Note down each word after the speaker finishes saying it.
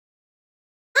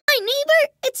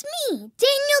neighbor, it's me,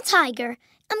 Daniel Tiger.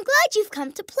 I'm glad you've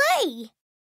come to play.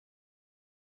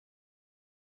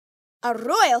 A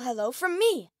royal hello from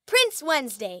me, Prince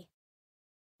Wednesday.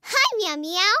 Hi, Meow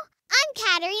Meow. I'm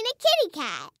Katerina Kitty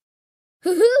Cat.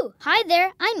 Hoo-hoo! Hi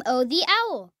there, I'm O the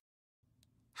Owl.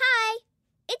 Hi,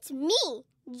 it's me,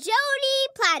 Jody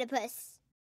Platypus.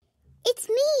 It's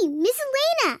me, Miss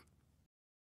Elena.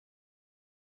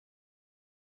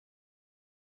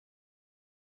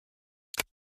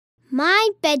 My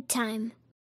bedtime.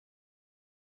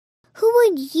 Who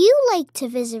would you like to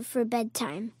visit for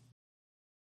bedtime?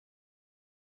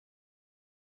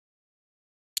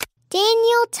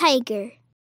 Daniel Tiger.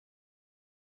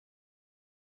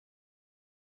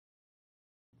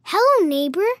 Hello,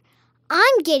 neighbor.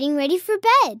 I'm getting ready for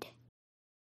bed.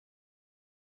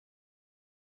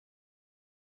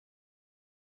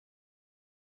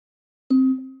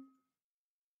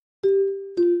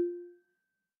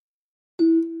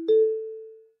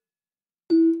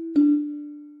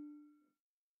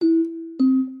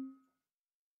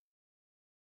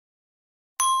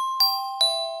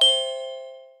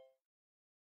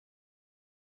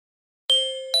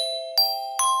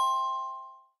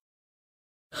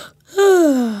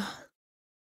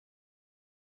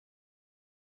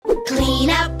 Clean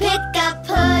up, pick up,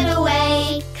 put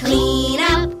away. Clean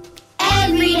up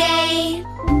every day.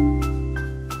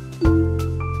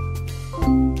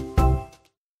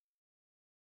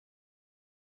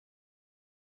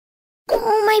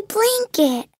 Oh, my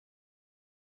blanket.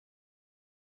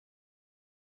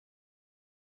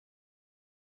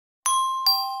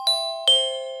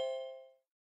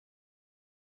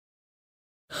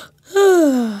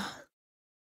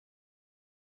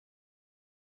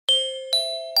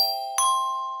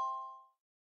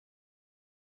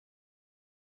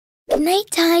 Good night,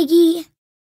 Tiggy.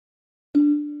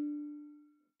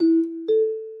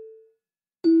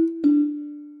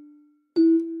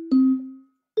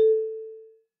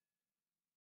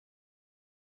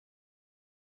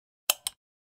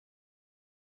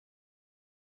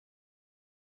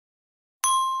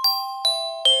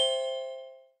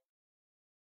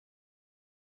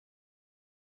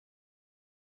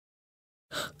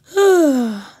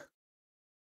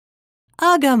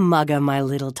 Ugga mugga, my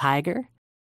little tiger.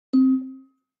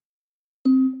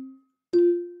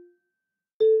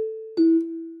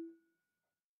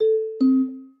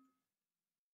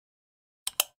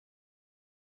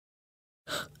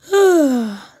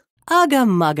 Ugga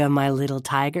mugga, my little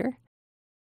tiger.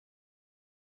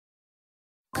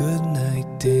 Good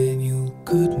night, Daniel,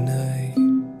 good night.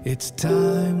 It's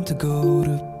time to go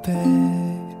to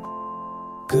bed.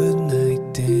 Good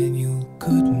night, Daniel,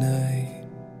 good night.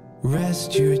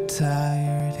 Rest your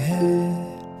tired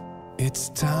head. It's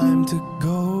time to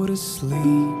go to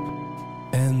sleep.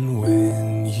 And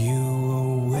when you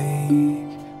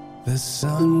awake, the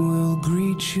sun will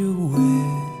greet you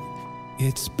with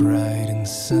its bright and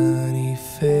sunny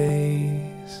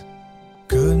face.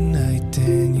 Good night,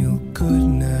 Daniel, good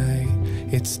night.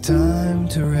 It's time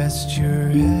to rest your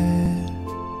head.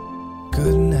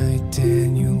 Good night,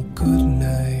 Daniel, good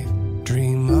night.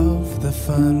 Dream of the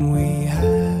fun we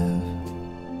have.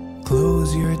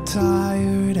 Close your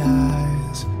tired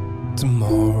eyes.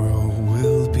 Tomorrow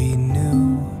will be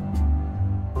new.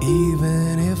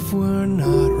 Even if we're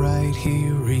not right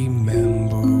here,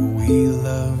 remember we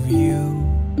love you.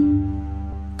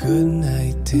 Good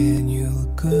night, Daniel,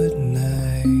 good night.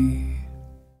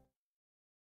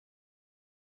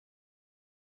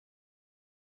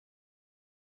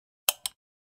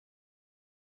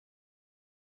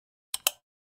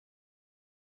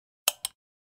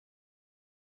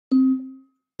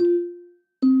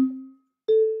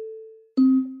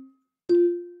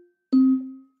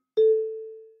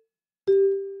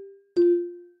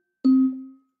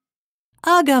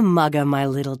 Ugga mugga, my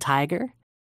little tiger.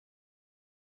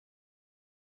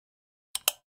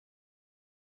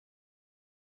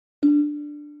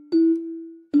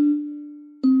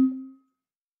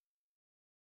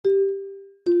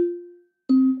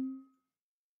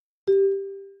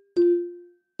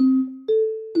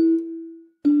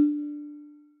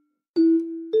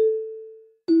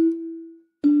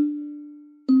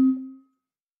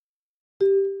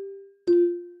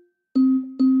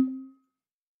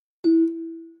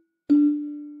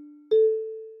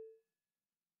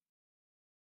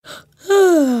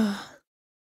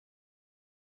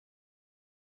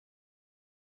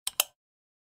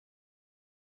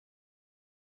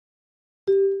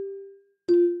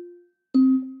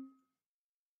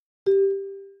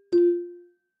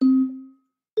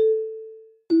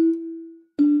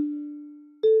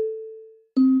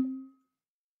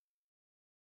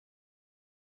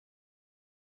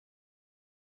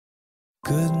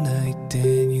 Good night,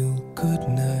 Daniel, good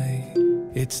night.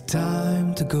 It's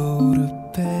time to go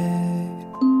to bed.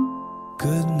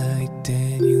 Good night,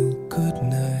 Daniel, good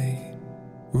night.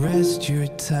 Rest your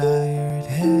tired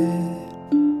head.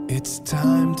 It's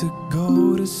time to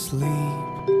go to sleep.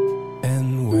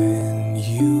 And when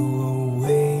you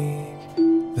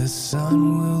awake, the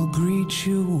sun will greet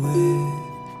you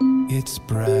with its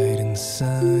bright and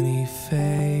sunny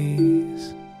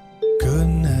face. Good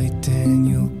night,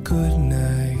 Daniel, good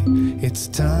night. It's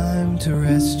time to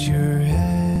rest your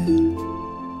head.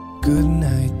 Good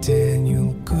night,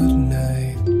 Daniel, good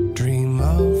night. Dream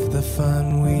of the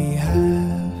fun we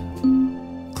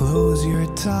have. Close your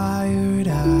tired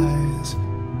eyes.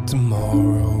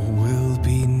 Tomorrow will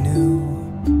be new.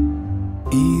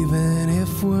 Even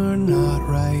if we're not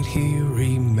right here,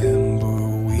 remember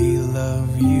we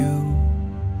love you.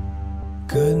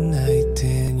 Good night,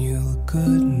 Daniel,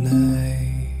 good night.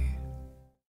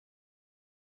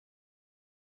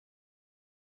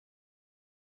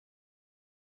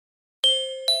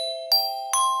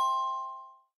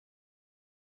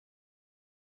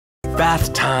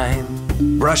 Bath time,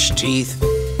 brush teeth,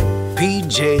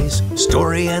 PJs,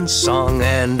 story and song,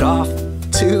 and off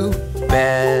to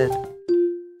bed.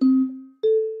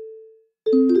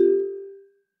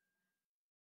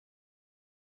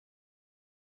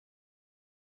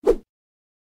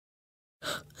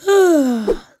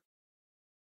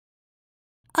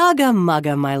 Ugga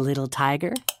mugga, my little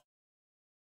tiger.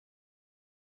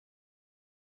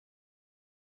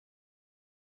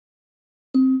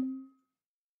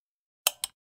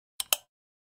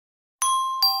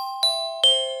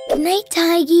 Good night,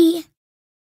 Tiggy.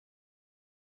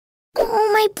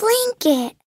 Oh, my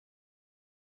blanket.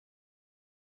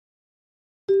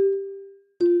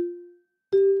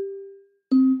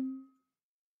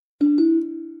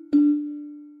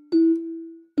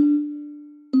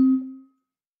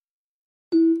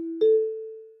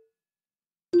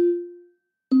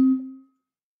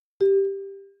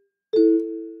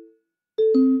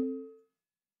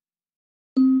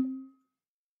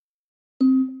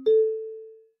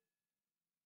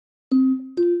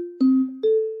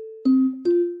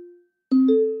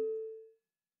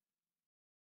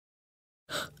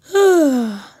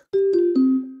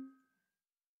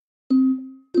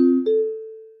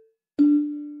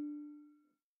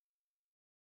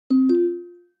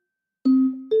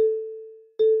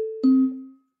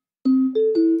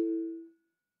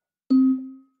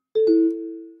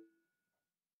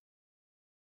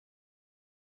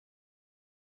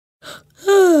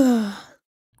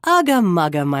 Ugga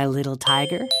mugga, my little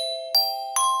tiger.